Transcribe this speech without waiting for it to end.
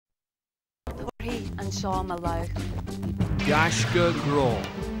Thorhi and Shaw Malau. Gaisce Grow.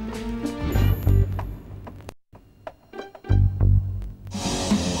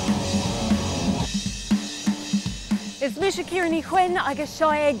 Is Misha Kieran Quinn agus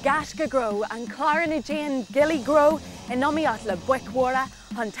Shaw Gaisce Grow and Clarna Jane Gilly Grow in Nomiatla Bwickwara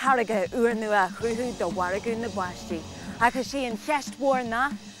on Taraga Urnua Hruhu do Waragu na Bwashti. Agus she in Chest War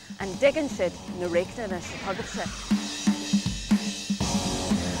na and digging shit na Rekna na Shipagapsa.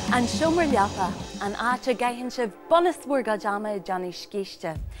 And Shomer Liapa and Acha Gaihinshiv Bonus Wurgajama Johnny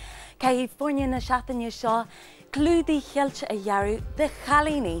Skishta. California na Shatanya Shaw, Cludi Hilch a Yaru, the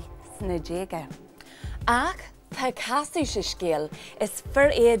Khalini Snajega. Ach, the Cassu scale is fur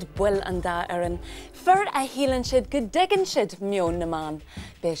aid bull and da erin, fur a healing shid good digging shid mion na man.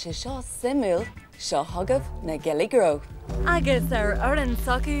 Besha Shaw Simul, Shaw Hugav na Gilly Grow. Agus erin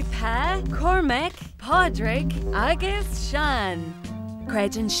Saku Pa, Cormac, Podrick, Agus Shan.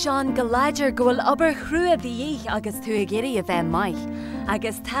 Creighton Sean Galager goal aber chrua the agus tu agiri of mai.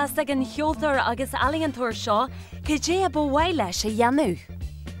 Agus tasagan Hjolthor agus Aliantor Shaw, Kajea Bowaila she Yanu.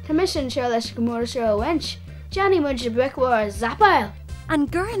 Commission Charles Gamora Shaw Wench, Johnny Mudge Brickwar Zapile.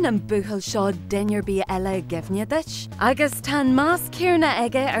 And Gurn and Buchel Shaw Dinner be Ella Givnadich. Agus tan mas Kirna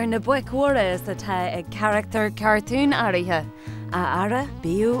Ege na Bwickwara is that a character cartoon ariha. A ara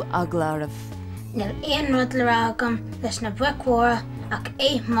biu aglarov. Nel een rudleragam, is na Bwickwara. Ac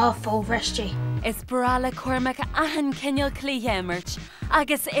má fóvresti. Is brala Cormac ahan Kenyal Clehemerch,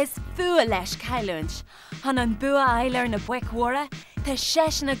 agus is fua lesh Kailunch. Han an bua eiler na Bwickwara, the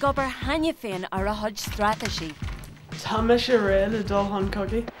shesh na gobber hanyafin ar a hodge strategy. Tamish a rain a dul han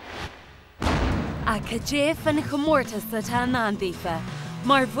coggy. A kajef and chamortas that han andifa.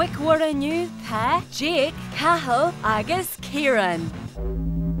 Mar Bwickwara new, tha, Jake, Cahill, agus Kieran.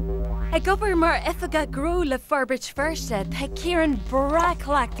 A gobber mar ifaga grow le farbridge firsta, the Kieran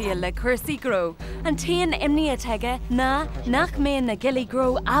braclactia le cursi grow, and teen imnia tega na nach me na Gilly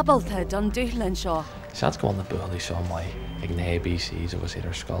Grow abalta don Duhlan Shaw. Sats go on the bully Shaw my igne ABCs agus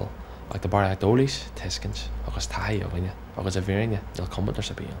either skull. Like the bar at Dolis, Tiskins, agus Tai Ogina, agus a Viringa, they'll come with their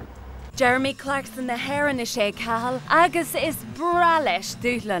Sabian. Jeremy Clarkson the hair in a shake Cahal, agus is bralish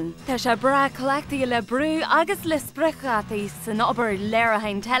Duhlan. There's a bra collecti le brew, agus le sprichati, san ober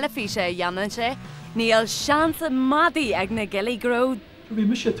lerahain telefisha Yamanshe. Neil Chance Maddy agna Gilly Grow. We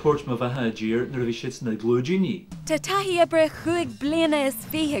miss a torch ma vaha jeer, nor we shits na glogini. To tahi ebre chuig blena is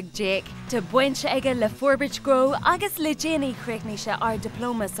fihig Jake, to buench ega le Forbridge Grow, agus le Jenny Craignisha our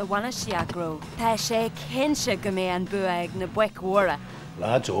diplomas a Wanashia Grow. Ta she kinsha game and bueg na Bwickwara.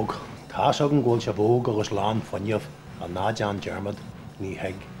 Lads ook. Taas ook een goal chabog agus laan vanjef an najan Germad ni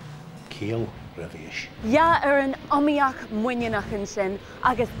heg keel revish. Ja een omiach muinjenach in sin,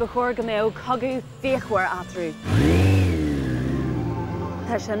 agus bechor gemeo cogu fiechwar atru.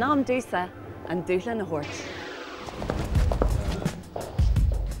 Ta she naam dusa and dusla na hort.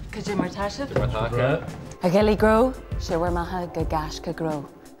 Kajim Martashiv? A Gilly Grow, she were maha Gaisce Grow.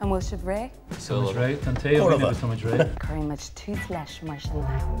 And we'll shiv ray? So much right, and Teo we never so much right. Curry much toothless marshal.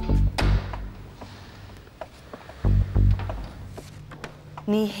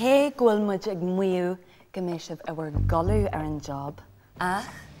 Ní hé gwil much ag mwiw gymeshiv our golu an job. Ach,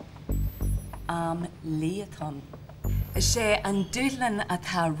 am liaton. She an dúdlan a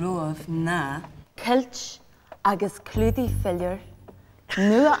tha roh na. Kilch agus clúdi filier.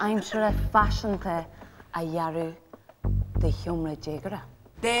 Nua aimsere fashionte a yaru de humra jagara.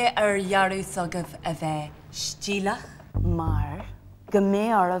 They are yaru sagav ave stílach. Mar,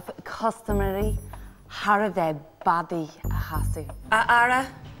 gemé of customary harave badi a hasu. A ara,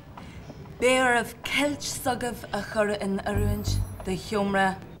 they are of kilch sagav a chura in arunj, the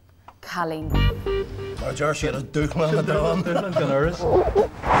humra Colleen. Jar she a dúchlan a dán.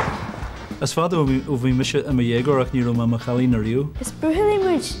 As far as we miss it a Jaeger ach ní ma Chalín ar you. Is bruhili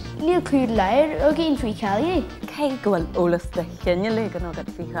much líl cúd leir o gin frí Cali. Cé gwil olas de chinne le gan agad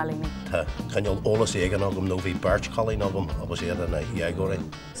frí Chalín. Ta, canol olas egan agam no vi birch Chalín agam, agus éad na Jaeger.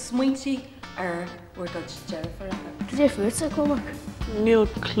 Smuinty we're Dutch Jennifer. Cé fruits a comac. Níl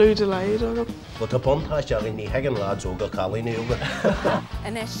clúd a leid agam. Wat a bontas jari ni hegan lads oga Chalín oga.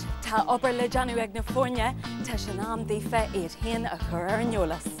 Anish, ta ober le Janu ag na Fornia, ta shanam difa eid hen a chur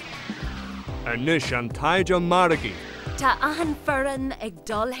niolas. Anish an taija maragi. Ta ahan furan ag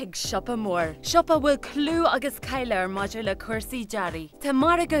dul hig shoppa mór. Shoppa will clú agus cailer modula cursi jari. Ta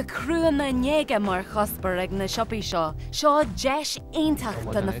maraga cruan na nyega mar chosper ag na shoppi shaw. Shaw jesh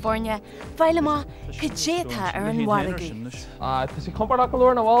eintach dan na Fornia. Failama kajeta ar an waragi. Tis I compar ac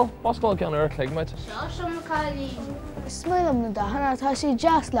alwr na wal, bosgol gan ur cligmait. Shom Cali. Smilam na dahan tá sé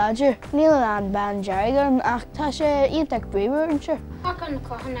jazz láidir. Níl an ban jargon ach tá sé ionach brewer an sure. Agan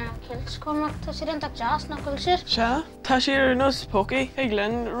cohanna kills cormac tá sé dintach jazz na culture. Se, tá sé ar nos pócaí ag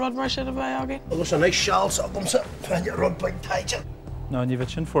linn rud mar siad a bheith agin. Agus an éis seáil agam sa feidir rud baig taide. No, ní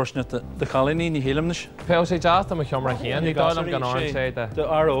bheith sin fórsne de chalíní ní hélamnis. Pe sé jazz am chomra chéan, ní gáil am gan áin sé de. De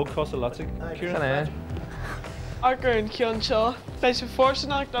RO cos a latig. Cúna Agur an cian seo, bheith sé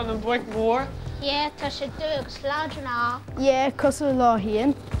fórsanach don an buic mór. Yeah, tá sé dúgus láidir ná. Yeah, cos a lá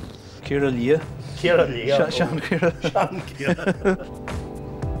hían. Círa lia. Círa lia. Sean círa. Sean círa.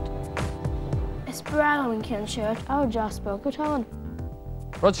 Is bra an cin seo á jazz bogatáin.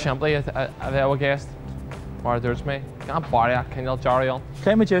 Rud siampla a bheith a gceist. Mar dúirt mé, gan bariach cinil jarion.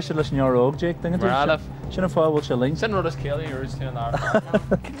 Céim dé se leis neoróg, Jake, dinge tú? Maralaf. Sinna fábhil se lín. Sin rud is céala úrs tú an ára.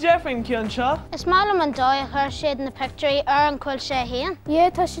 Jeff an cian seo. Is málam an dói a chuir siad na picturí ar an cuil sé héan. Yeah,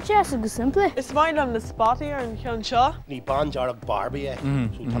 tá sé jazz agus simple. Is main am na spotty ar an cian seo. Ní ban jarach Barbie é.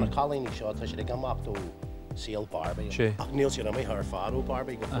 So tána chalíní seo tá sé ag amachú síl Barbie. Sí. Ach níl sé mé thar fáú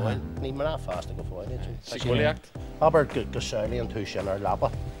Barbie go fáil. Ní mar fásta go fáil. Sigúliacht. Aber go saolaíonn tú sin ar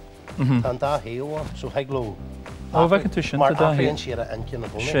labba. Tá dá héá, so heigló. Ó bheith tú sin Mar dá aon siad an cin na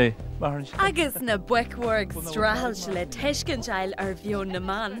buna. sé. Agus na buicmhórg strahal se le tuiscinseil ar bheon na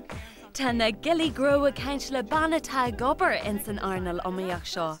man. Tá na gilí gro a ceint le banatá gobar in san arnal omíoch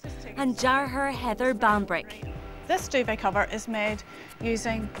seo, an jarthar Heather Bambrick. This duvet cover is made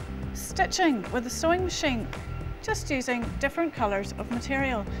using stitching with a sewing machine, just using different colours of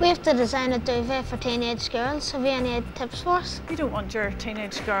material. We have to design a duvet for teenage girls. Have you any tips for us? You don't want your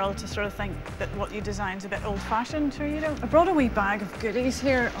teenage girl to sort of think that what you design's a bit old-fashioned, or you don't. I brought a wee bag of goodies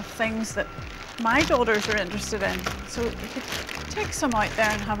here of things that my daughters are interested in, so you could take some out there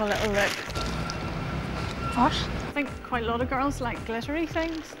and have a little look. What? I think quite a lot of girls like glittery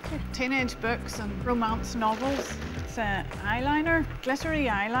things. Teenage books and romance novels. It's eyeliner, glittery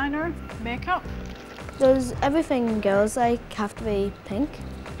eyeliner, makeup. Does everything girls like have to be pink?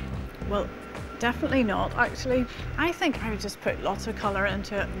 Well, definitely not, actually. I think I would just put lots of colour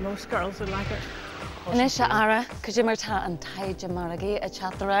into it. Most girls would like it. Inis se ara, could mar tá an taide maragaí a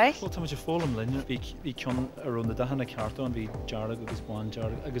chattará? Well, tá muid fólam linne, bhí cion arún na dahanna cartón, bhí jarag agus bháin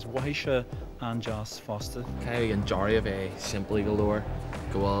jarag, agus bhaise an jazz fásta. Cai an jari a bheith simply go leir,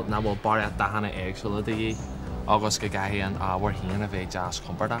 go bhfuil na bhfuil bariach dahanna éagsúla daí, agus go gaithí an ábhar híana a bheith jazz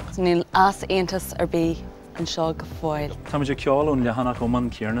compardach. Níl as aontas ar bí an seo go fáil. Tá muid ceáil lehanach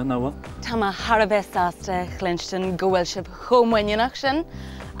man céarna ná Tá má Harbeh sásta chlinstin go bhfuil sibh chomhainneach sin,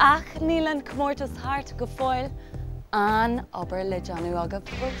 ach níl an cmórtas thart go fáil an obair le Johnú agah.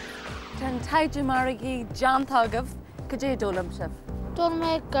 Tá taide maragaí John-tágah go dé dólam sibh. Dúir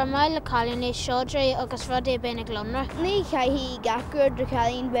mé gur mbeidh le cáilíní seodraí agus rudí béna glumra. Ní caithí gacúir do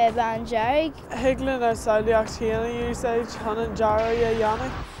cailín be ban jarg. Higlin ar saoiliacht chéana úsáid hanan jaraí a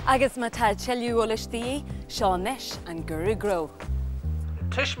dhéanamh. Agus má tá teiliúolalaistí seo níos an guru gro.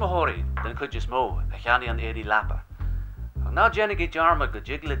 Tishmahori, den could just mo, a chani an edi lappa. Now Jenny jarma go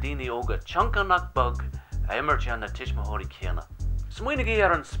jigla dini oga chunkanak bug, a emerge on the Tishmahori kiana. Smuinigi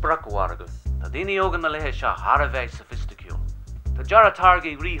are an spruck wargu, the dini oga na lehe sha harave sophisticule. The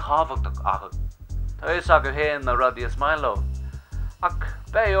jaratargi re havok ahug. The isagu hen na radius milo. Ak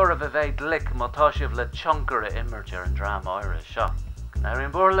bay or of a vague lick motashiv le chunkera emerger and drama irish sha.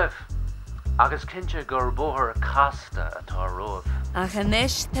 Narin borlif. Agus kinche gur bohar casta a tarov. Ach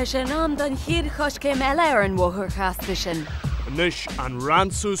anis, tá sé ná don hir chos céim eile ar an bhthar chasta sin. Anis an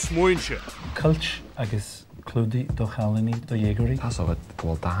ransu smuinse. Culch agus clúdaí do chalíní do dhéagarí. Tá agad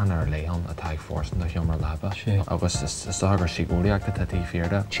bhfuil dahanna ar léon a taig fórsan do thiomar labba. Agus is dágur sigúriaach a tatí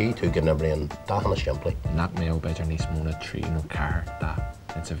fiorda. Tí tú gna blion dahanna siampla. Nach mé ó beidir níos múna trí nó car da.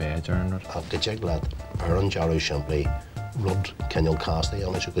 It's a bhéidir an rud. Ach go teag leat ar an jarú siampla rud cenneil casta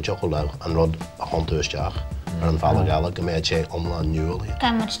an is go teach le an rud a hontuisteach ar an bhela gala go méid sé omláin nuúil.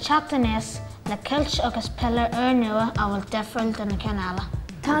 Gan muid teachtanéis le cilt agus pillar ar nua a bhfuil difriúil den na ceanala.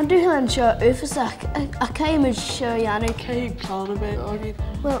 Tá dúthain seo ufasach a caiimiid seo dhéanú. Cé plán a bheith agin?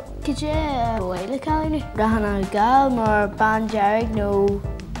 Well, go dé bhile cailíní. Rahanna gal mar ban jarg nó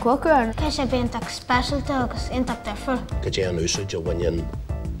cuacar. Cé sé bíonach specialta agus intach difriúil. Go dé an úsáid a bhain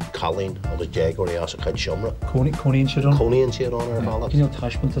Colleen agus Jaguar as a chuid siomra. Coníonn siad an? Coníonn siad an ar bhela. Cíneal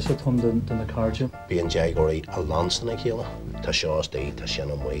taiispeanta sa tún den na cardja. Bíon Jaguar a lansanna chéile. Tá seo daí tá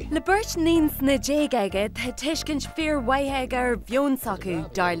sin am mhaí. Le beirt níos na déagaige tá tuiscint fear waithe ar bheon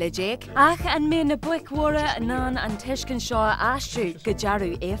sacu dar le déag. Ach an mé na buicmhóra ná an tuiscint seo astrú go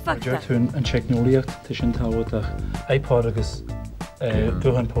dearú éfachta. Deir tún an technoliacht tá sin táhaach iPod agus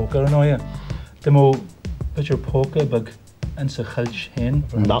buhan póca an áia. De mó beidir póca bag in sa chilch hen.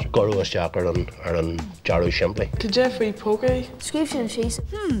 Nach gorú isteach ar an jarú siimplí. Jeffrey Poggy. Scription she's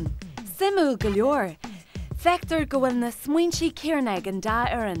Simú go leor. Feictar go bhfuil na smaointí céarnaigh an dá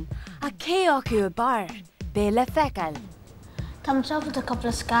uireann, a cé acu a bar, bé le feiceáil. Tá trafod a couple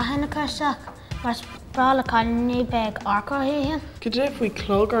of scahan a carseach, mar brála carní bag arcor héan. Jeffrey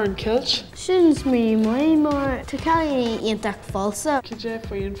Clogger and Kilch. Shouldn't me my more to carry intach falsa.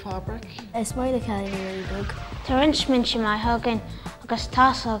 Jeffrey in Fabric. It's my the carry really big. Tarrant minchi mai hugging, agus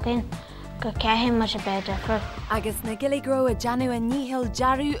tas hugging, go cehin much a bed different. Agus na gilligro a Janu a níhil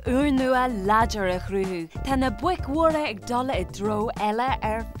jarú uair nua láidir a chrúthú. Tá na buic mhóra ag dul I dro eile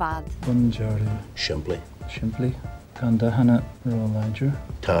ar fad. Bun jarú Siimplí. siimplí. Gan dahanna rá láidir.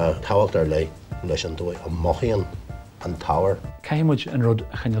 Tá táhacht ar lei leis an dói a mochaíon an táhar. Caiimiid an rud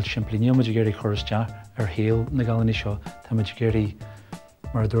a chaneal siimplí, níl muid géirí choriste ar héal na galanní seo, tá muid géirí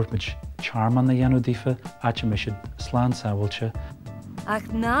mar dúirt muid charman na dhéanú dífa, áte me siad slán sábhailte. Ach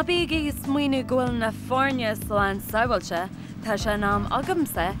nábí í smaoinú gohfuil na fórne slán sábhailte, tá sé nám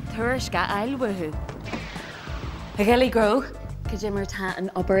agamsa tuairisce ailmhuthú. A gilligro, go dtí mar tá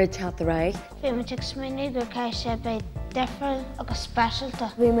an obair teatarráig. Bhí me ag smíní gur ceise bed different agus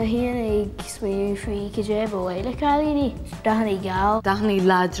specialta. We ma hien ag swing free kajeb away le kalini. Dahani gal. Dahní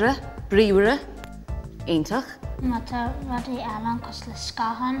ládra, bríúra, aintach. Mata rudí elan cos le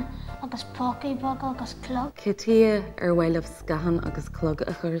scahan agus poci bog agus clog. Cití ar bhfuilh scahan agus clog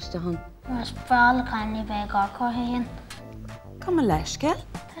a chuiristehan. Mas brála carní bag arcor héan. Cum a leisce?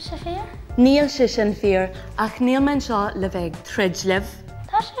 Tá sé fér? Níl sé sin fear ach níl man seo le bheith tridlibh.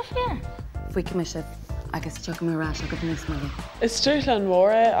 Tá sé fér? Fuoi cumisiid agus tucha marrás agus níos muile. Is Stúlan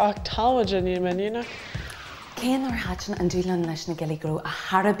Móra ach táid in Níomína. Céan ar háitin an dúlan leis na gilligro a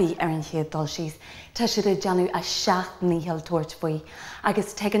Harbí ar an chéad dul síos, tá siad a deanú a 7 níhil tuairt faoi,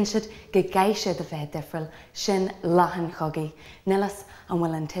 agus tegann siad go Gaisce a bheith difriil sin leathan chogaí, nilas an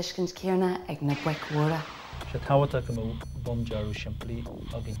bhfuil an tuiscint céarna ag na buic mhóra. Se táhata go mó bun jarú siimplí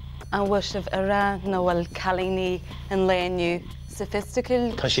agin. An bhfuil sibh ara nó bhfuil calaíní an léonniu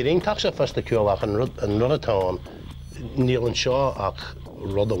sophisticail. Tá sé réon taxa fasta ciúach an rudatáin níl an seo ach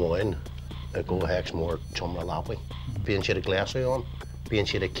rud amháin a go heics mór chumra lápaí. Bíonn siad a gléasaíán, bíonn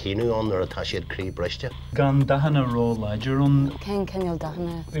siad a cíúán ar atá siad crí breiste. Gan dahanna rá láidir an... Cén cinneal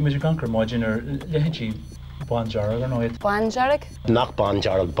dahanna? Bhí me gancr máidin ar lehetí bán jarag ar nóid. Bán jarag? Nach bán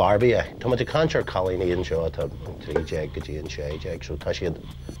jarag Barbie é. Tá muid a cantar calaíní an seo tá 3 go dtí an 6, so tá siad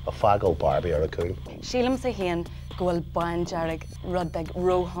a fágal Barbie ar a cúil. Sílam sa héan go bhfuil bán jarag rud beag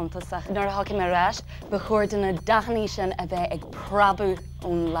róthontasach. Nuair a haci mar ráis, ba chuir duna dahanní sin a bheith ag prabú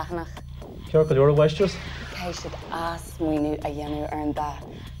ón leathanach. Cear go leor bhaistus? Cé siad as muoinú a dhéanú ar an dá.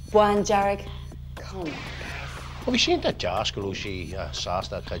 Bán jarag, come on. Bhí sin a deas goú sí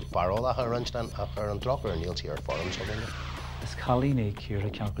sásta chuid baróla ar an drochar an níltí ar form so bhíine. Is chalíné cíir a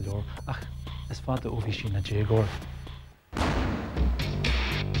cear go leor, ach is fada ó bhí sin na dégóir.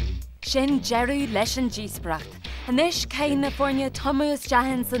 Sin Jerú leis an díospracht. Anis cé na fórne Thomas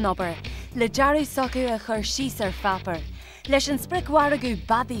dehan san obair, le Jerú socu a chur síos ar fapar. Leis an spricmhara go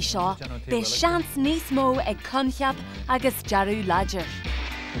badí seo, bé seans níos mó ag concheap agus Jerú láidir.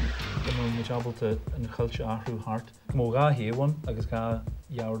 Go mó mu jabalta an chulte ahrú hart. Mó gá héhain agus gá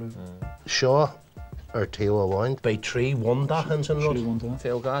jaarú. Seo ar tíú amháin, bei 3-1 dahan san rud.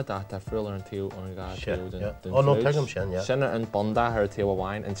 Tíl gá tá friúil an tíú an gá tíú den Ó nó tuigim sin, ja. Sin an bonda ar tíú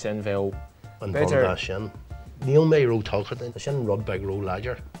amháin an sin bhéil An bonda sin. Níl mé rú táchad sin rud beag rú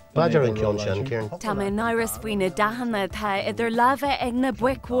láidir. Baidir an ceann sin céarn. Tá mé náras faoi na dahanna tá idir lábheith ag na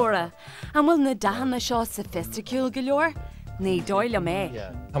buic mhóra, an bhfuil na dahanna seo sophisticail go leor? Ní dóile mé.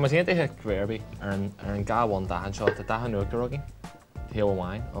 Tá mas héanta gréirbí ar an gáháin dahan seo a dahan nuachtar agin tíú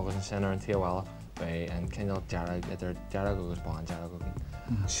amháin agus an sin ar an tíomhhaile bé an cinneal dearag idir dearag agus bán dearag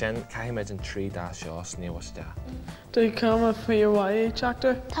agin. Sin caiimiid an 3 dá seo sníomhaiste. Do you come up for your YA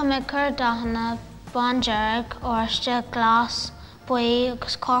chapter? Tá me cur dahanna bán jarag orste glas buí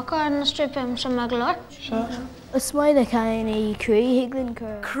agus corcar na stripim sem me glór. It's my the kalini cree higlin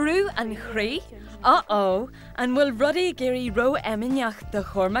cur. Crew an chrí? Uh-oh, an bhfuil rudaí géirí ro emineach de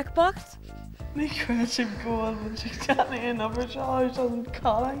chormach bocht? Ní chuir si ggóil bhain si ceanna in obair seo an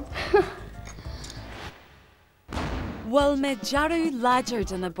cálainn. Bhfuil me Jerú láidir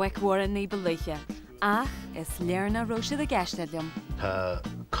den na buic mhóra ní bolíthe, ach is léarna roisiad a gceiste liom. Tá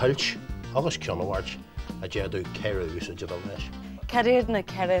cult agus ceanhhairt a déadú ceir úsáid a leis. Ceir na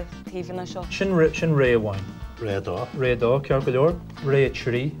ceir tíhanna seo. Sin ré amháin. Réadá. Réadá cear go leor, ré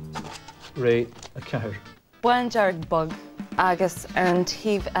 3, ré a ceair. Buin dearg bug agus ar an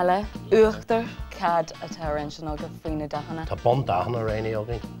tíomh eile uachtar cad atá ar an sin agus faoine dahanna. Tá bon dahanna réine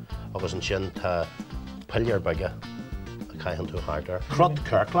agin agus an sin tá pillar beige caihan tú hargar. Crut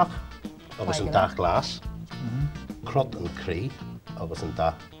Kirklach, agus an da glas. Crut an Cree, agus an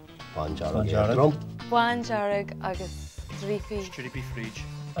da Banjarag drum. Banjarag agus Stripi. Stripi fridge.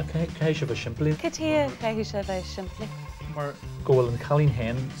 Gaisce bheith siimplí. Catia Gaisce bheith siimplí. Mar ggóil an chalín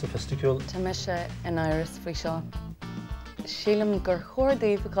hen sophisticail. Tá mise in Iris faoi seo. Sílam gur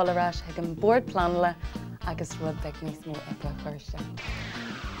chóirdaí fa cholarás ag an board planla agus rud beag níos mó ag chuirste.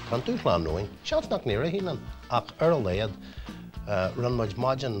 Tá tú chlán nóin, sealt nach níra hínan, ach ar a léad run muid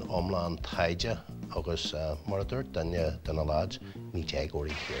maidin omláán taide agus mar a dúirt danne den a láid ní teag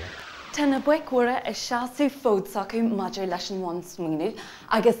óirí chéir. Tá na buicúra is seaasú fódsacu maidir leis an bhain smúnú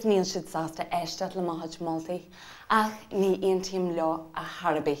agus níl siad sásta éisteat le maithid moltaí ach ní aontaim leo a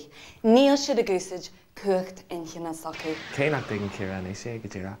Harbí. Níl siad a gúsid cuacht inchinna sacu. Céanach dig an céire an éise go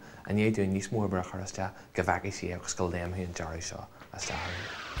dtíra a néadú níos mór bre chuiriste go bhagaí agus go léimthaí an dearí seo a stair.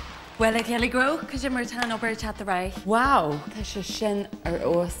 Well, ag Kelly Grow, cos mar tan obair chat the rai. Wow! Tá sé sin ar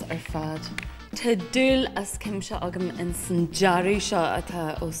os ar fad. Tá dúil as cimse agam in san dearú seo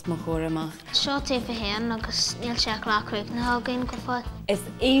atá os mo chóramach. Seo taobh héan agus níl sé ghlachuig na hágainn go fáil. Is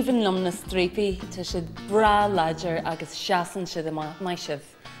even lom na strípi tá siad bra láidir agus seasan siad amach mai sibh.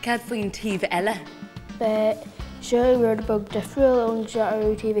 Cad faoin tíomh eile? Be seo rud bug difriúil ón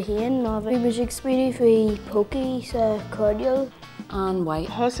dearú taobh héan má bhí muid ag spírí faoi pócaí sa cordial. An white.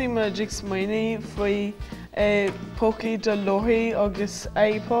 Hosí magic smaoine faoi pócaí de lothaí agus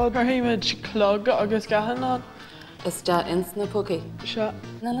iPod. Chuirthaí clog agus gahanán. Is da insna pócaí? Seo.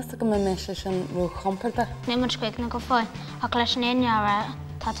 Nalas go me se sin ro chomperta. Ní muid cuic na go fáil ach leis an éonhearra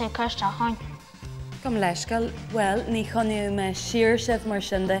tá tú chuirste háin. Gom leiscail, well, ní chuniú me siar sibh mar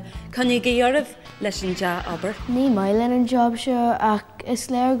sinnde, chuniú géormh leis an deá aber. Ní mailen an job seo ach is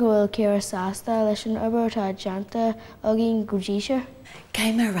léir go bhfuil céar sásta leis an obair tá deanta a gin godíise.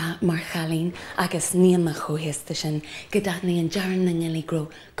 Cé mar rá mar chalín agus níon na chohéasta sin go daithnaí an dearan na Kelly Grow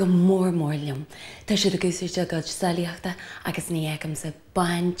go mór liom. Tá siad a gúsúte go saíochta agus ní éigem sa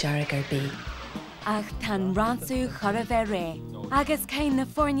Banjarag ar bí. Ach tan ransú chur a bheith ré, agus cé na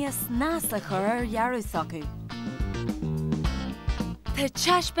fórneas nás a chur ar jarú sacu. Tá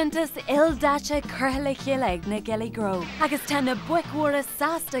teispantas ildáte curtha chiaig na Kelly Grow, agus tá na buicmhóra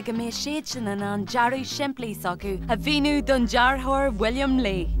sásta go mé siad sin an dearú siimplí sacu a bhíú don dearthóir William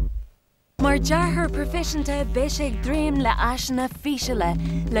Lee. Mar dearthar proficiente bheis ag dream le aiseanna físeile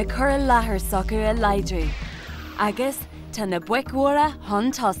le chur láthair sacu a leidrú, agus tá na buicmhóra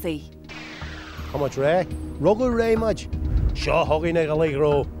hon tosaí. How much Ray? Ruggle Ray much? Seo thugaí na Kelly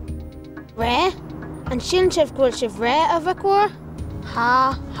Grow. Ré? An sin sibh gúil sibh ré a bhicmhór?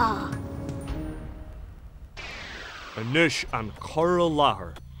 Ha ha. Anish an Coral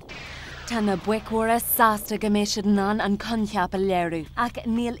Lahar. Tá na buicmhóra sásta go mé siad an concheap a léirú, ach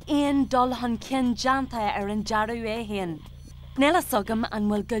níl aon dul chun cin deanta ar an dearú é héan. Néla sogam an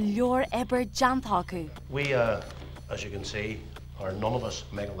bhfuil go leor eber deanta acu. We, as you can see, are none of us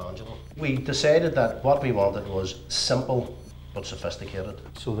Michelangelo. We decided that what we wanted was simple but sophisticated.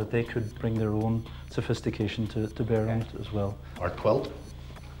 So that they could bring their own sophistication to bear on it as well. Our quilt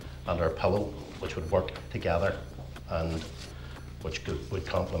and our pillow, which would work together and which would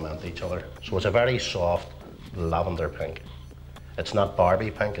complement each other. So it's a very soft lavender pink. It's not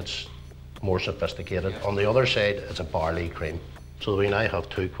Barbie pink, it's more sophisticated. On the other side, it's a barley cream. So we now have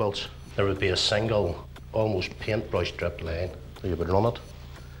two quilts. There would be a single, almost paintbrush dripped line. So you would run it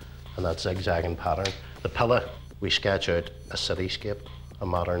in that zigzagging pattern. The pillow, we sketch out a cityscape, a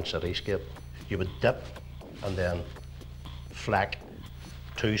modern cityscape. You would dip and then fleck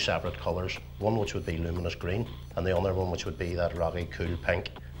two separate colours, one which would be luminous green and the other one which would be that rocky cool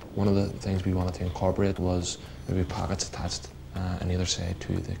pink. One of the things we wanted to incorporate was maybe pockets attached on either side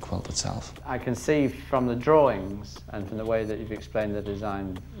to the quilt itself. I can see from the drawings and from the way that you've explained the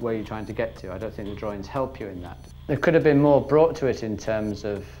design where you're trying to get to. I don't think the drawings help you in that. There could have been more brought to it in terms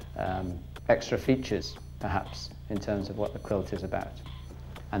of extra features, perhaps, in terms of what the quilt is about.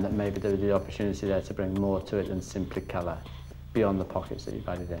 And that maybe there would be the opportunity there to bring more to it than simply colour beyond the pockets that you've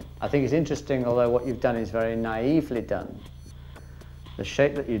added in. I think it's interesting, although what you've done is very naively done. The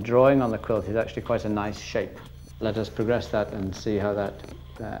shape that you're drawing on the quilt is actually quite a nice shape. Let us progress that and see how that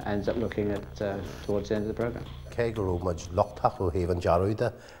ends up looking at towards the end of the programme. Cé go raibh muid luchtach ó thaobh an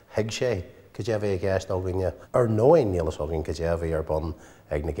dearúda, thuig sé, go dtí a bheith ag éist ágaine ar nóin nílas ágainn go dtí a bheith ar bun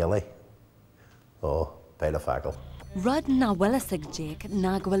ag na Gilly. Ó, béle feacail. Rud na willisig Jake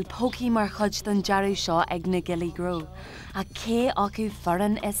na gwil pócaí mar chuid don dearú seo ag na Kelly Grow, a cé acu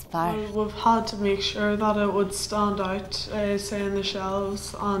foran is far. We've had to make sure that it would stand out, say in the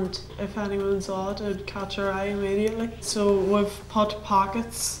shelves, and if anyone saw it, it would catch our eye immediately. So we've put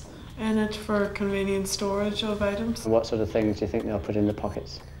pockets in it for convenient storage of items. What sort of things do you think they'll put in the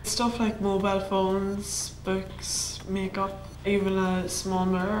pockets? Stuff like mobile phones, books, makeup, even a small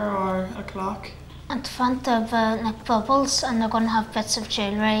mirror or a clock. At the front there'll be like bubbles, and they're going to have bits of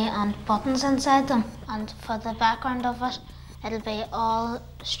jewellery and buttons inside them. And for the background of it, it'll be all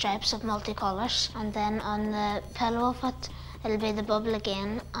stripes of multicolours, and then on the pillow of it, it'll be the bubble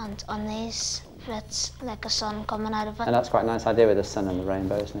again, and on these bits, like a sun coming out of it. And that's quite a nice idea with the sun and the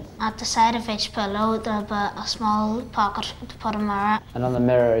rainbow, isn't it? At the side of each pillow, there'll be a small pocket to put a mirror. And on the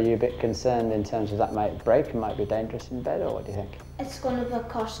mirror, are you a bit concerned in terms of that might break and might be dangerous in bed, or what do you think? It's going to be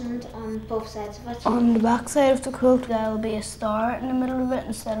cushioned on both sides of it. On the back side of the quilt there'll be a star in the middle of it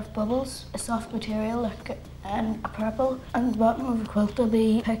instead of bubbles. A soft material like a purple. And the bottom of the quilt there'll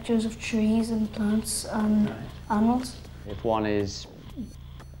be pictures of trees and plants and animals. If one is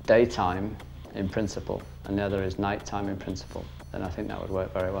daytime in principle and the other is nighttime in principle, then I think that would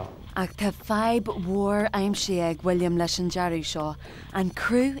work very well. Ach tá fibe war aimsig William Leshan Jerry Shaw and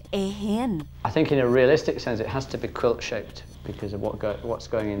crew a hen. I think in a realistic sense it has to be quilt shaped because of what's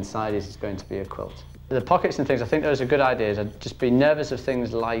going inside is going to be a quilt. The pockets and things, I think those are good ideas. I'd just be nervous of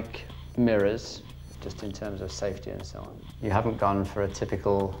things like mirrors, just in terms of safety and so on. You haven't gone for a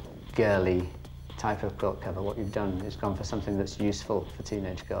typical girly type of quilt cover. What you've done is gone for something that's useful for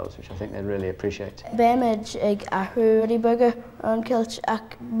teenage girls, which I think they'd really appreciate. Bemage ag ahrú rudi bugger an kilt ac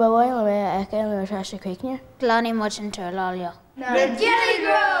bawail me ac an rasha creeknear. Glanny much into Lalia.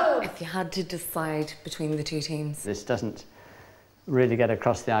 If you had to decide between the two teams. This doesn't really get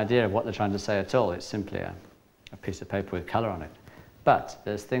across the idea of what they're trying to say at all. It's simply a piece of paper with colour on it. But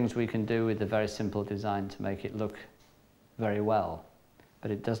there's things we can do with the very simple design to make it look very well.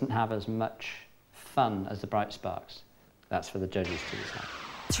 But it doesn't have as much fun as the bright sparks. That's for the judges to decide.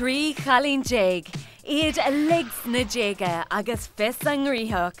 Trí chalín jeg, iad a legs na jega agus fes ang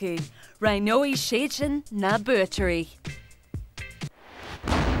rihaku, rhinoi shachin na buttery.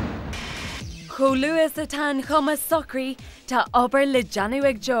 Choluas a tan choma socri ta ober le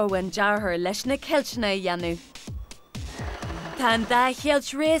januig jo and jar leis na kilchna yanu. Tan da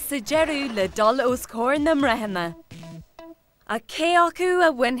hielch race a jeru le dol os cor na mrehana. A ceacu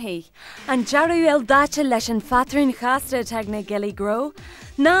a winhi, and jaru el dacha leis an fatrin chasta tag na gilly grow,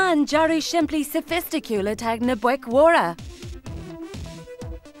 na an jaru simply sophisticula tag na buic wara.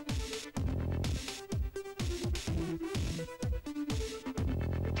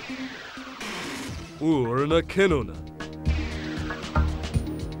 Úr na cinúna.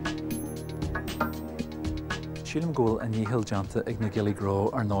 Sílim gúil a níhil janta ag na gilly grow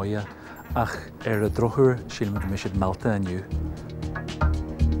ar nóia ach a drochur sílim go misid melta aniu.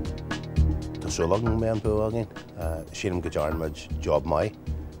 Tásúlagan me an bú agin, sílim go dearmid job mai,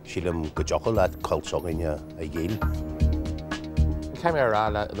 sílim go jochal at cultsogin a gil. Came here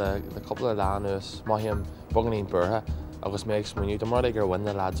the couple of lanus, Mahim, Bungany Burha, agus makes when you the more they go win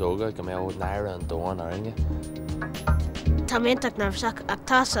the lads oga, go me old naira and dawn are in you. Tamintach nervsak ag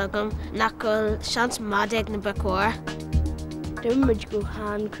tasagam nakul chance madig na bakor. Dimid go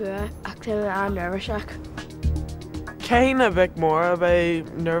han crua ac an nervashak. Cain a bit more of a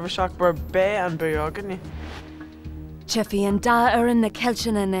nervous shock where bay and buyogany. Chiffy and da in na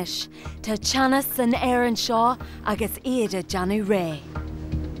kilchin anish, ta chanas and Aaron Shaw agus iad Johnny Ray.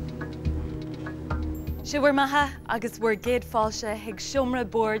 Siwr maha agus wur gyd falsha hig shumra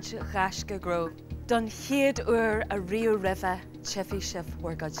borj gashka grove. Don hiad a Rio River Chiffy Shif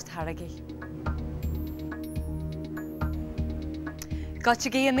wur gaj taragi.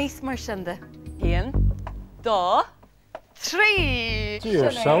 Gotchigi a nis marshinde. Ian, da, three.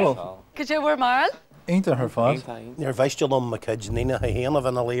 Dear soul. Could you wear Marl? Ain't her fault? Near Vestilum, my kids, Nina, a hen of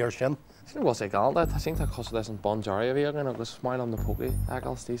an allure shin. I think what's it called? I think that cost less than Bon Jovi again, I was smile on the pokey, I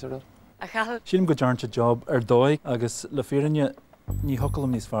got Steezer. Sílim go jarnta job ar dóig agus le fírinne ní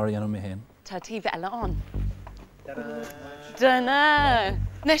hocalam níos fearr anam mé hen. Tá tíh eile an. Duna.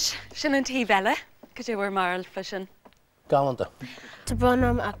 Nis, sin an tíh eile, go dé bhar marl fisin. Galanta. Tá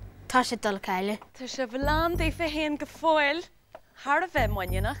brunam ag tá sé dul caile. Tá sé bhlan dé fé hen go fáil. Har a bheith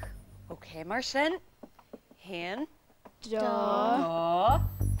muinenach. Ok, mar sin. Hen. Da.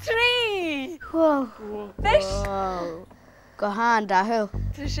 Trí. Whoa. Fish. Go han dahil.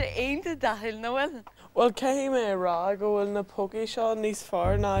 Tá sé aonanta dahil nóil. Well, came a rag go in the pokey shot níos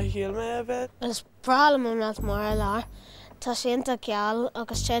far na heal me a bit. Is bralam am not more lá. Tá sénta geal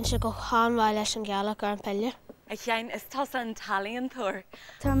agus chénse go hámhail leis an gealach ar an pelle. A chein is tas an talíon thur.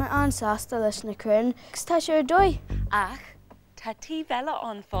 Tá me ansásta leis na crun, gus tá sé ar dói. Ach, tá tíh eile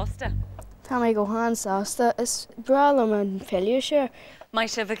an fásta. Tá me go ansásta is bralam an pelle sure. Mai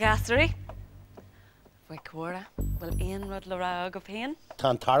se bh gasrí. Bhuicmhóra, bhfuil aon rud le rá agah féin? Tá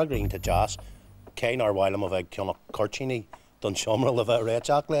Tara Green to jazz. Céin ar bhhailm a bheith ceanna cortíní don siomra le bheith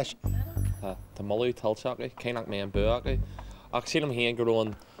réiteach leis. Tá molú tilteach céanach mé an buach ach sílam híon go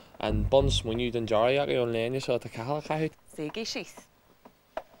raibh an bon smuinú den dearaíach an léine seo tá cealla chaithú. Saigé síos.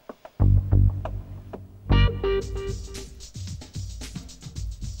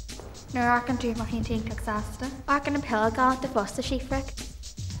 Nuair ach an dúr mar chin tíon cleachsásta, ach an peilgáil de fosta sífric.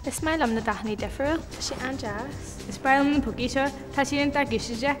 Is mail am na daithnaí difriúil, tá sé an jazz. Is brailm na pugaí seo, tá síon dar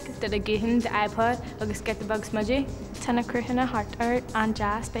Gaisceach de a gcéhann de iPod agus Getbug smudgy. Tá na cruúthanna hart ar an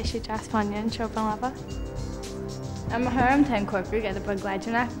jazz bei sé jazz fáin seo ban lava. Am thum tá corpú Getbug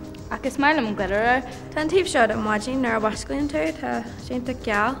gleidirna. Agus mail am glitter. Tá tíobh seo an máidín nar bhascaíonn tú tá sénta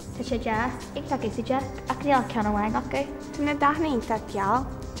ceall. Tá sé jazz, ag tá Gaisceach ach níl ceanna bhhain acu. Tá na daithnaí tá ceall,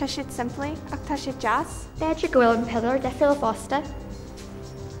 tá siad simplí ach tá sé jazz. Beidir go bhfuil an pillar de fil fásta.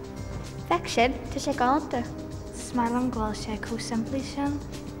 Feic sin, tá sé galanta. Smilam gháil sé có simplí sin.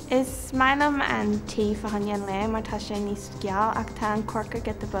 Is smilam an tí fahanyan le mar tá sé níos geall ach tá an corca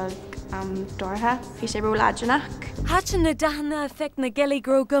Getbug dortha fi sé brúláidirnach. Háitin na daithna feic na gilí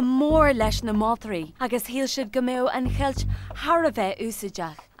gro go mór leis na mátarí agus híal siad go méo an cheilt thar a bheith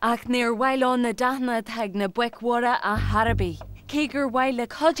úsáideach. Ach níor bhailán na daithna teag na Bhuicmhóra a Harbí. Cé gur bhaile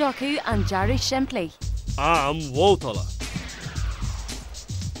chuid acu an dearadh simplí. Am Wótala.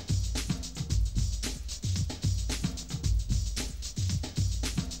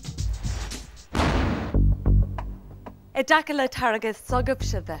 I daca le targad sogab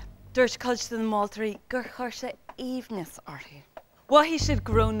sibh, dúirt coilte na mátarí gur chuir sé íomhnas orthu. Wahí siad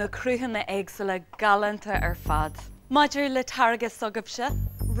grón na cruúthanna éagsúla galanta ar fad. Maidir le targad sogab se,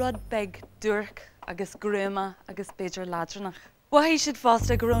 rud beag dúrc agus grúma agus beidir ládranach. Wahí siad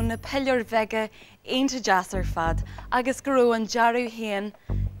fásta grón na pillar bheige aonta jazz ar fad agus gró an dearú héan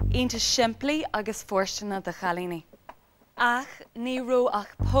aonta simplí agus fórstanna de chalíní. Ach ní ró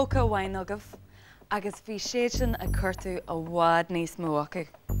ach póca bhain agah agus bhí séad sin a curtú a bhád níos mó acu.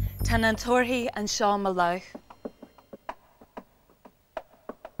 Tá an tuairthaí an seo mo lech.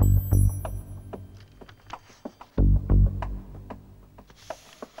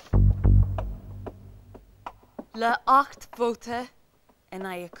 Le 8 vóta in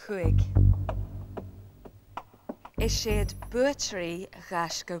a 5. Is séad buaitrí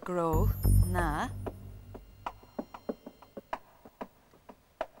Gaisce go gró na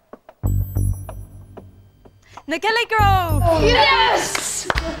na Gilly Grove! Yes!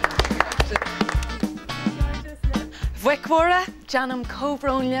 Bhuicmhóra, Janam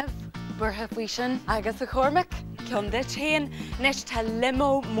Cóbhrónleh, burtha faoi sin agus a chormac, ceann de chéan, nes tá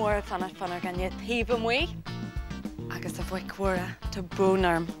limo mór fanna ganne taobh muoi, agus a Bhuicmhóra tá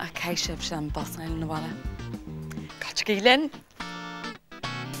brónarm a caiisibh sin bosáil na bhile. Caite linn.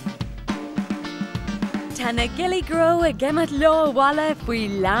 Tá na Gilly Grove a gimmet lo bhile faoi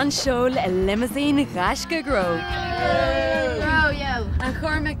leanseo a limousine Gaisce Grove. A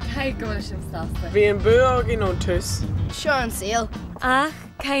chormac cai gona sin sásta. Bhí an buag in ón tús. Sure an síl. Ach,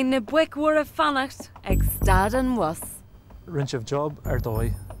 cai na Bhuicmhóra fannacht ag stad an was. Rinseamh job ar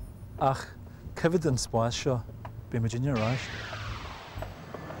dói, ach cifid an spáis seo, bí me dinne ráis.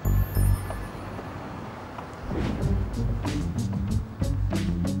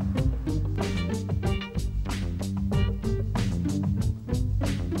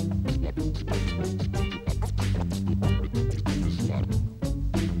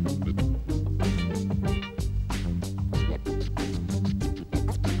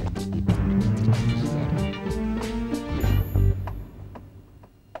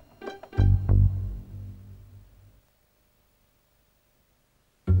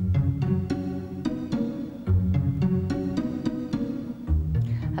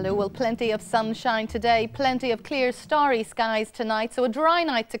 Hello, well, plenty of sunshine today, plenty of clear starry skies tonight, so a dry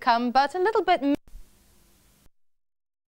night to come, but a little bit